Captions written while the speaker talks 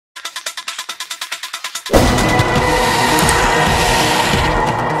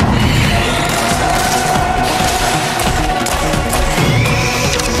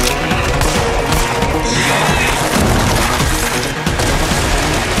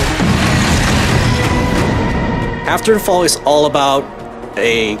After the Fall is all about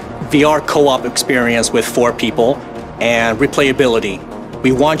a VR co-op experience with 4 people and replayability.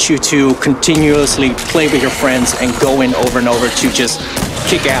 We want you to continuously play with your friends and go in over and over to just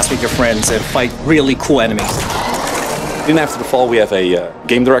kick ass with your friends and fight really cool enemies. In After the Fall we have a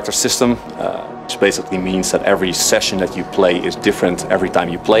game director system, which basically means that every session that you play is different every time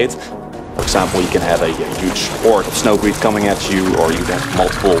you play it. For example, you can have a huge horde of Snowgreed coming at you, or you can have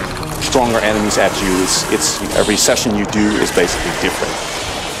multiple stronger enemies at you. Every session you do is basically different.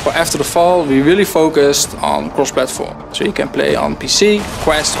 For After the Fall, we really focused on cross-platform. So you can play on PC,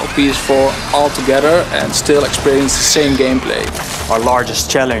 Quest or PS4 all together and still experience the same gameplay. Our largest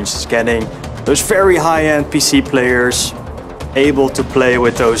challenge is getting those very high-end PC players able to play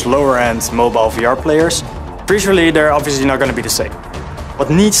with those lower-end mobile VR players. Visually, they're obviously not going to be the same. What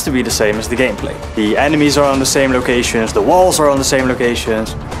needs to be the same is the gameplay. The enemies are on the same locations, the walls are on the same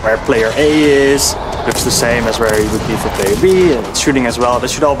locations, where player A is, looks the same as where he would be for player B, and shooting as well, they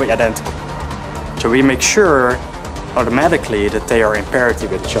should all be identical. So we make sure automatically that they are in parity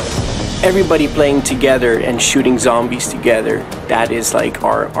with each other. Everybody playing together and shooting zombies together, that is like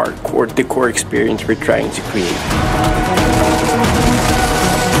the core experience we're trying to create.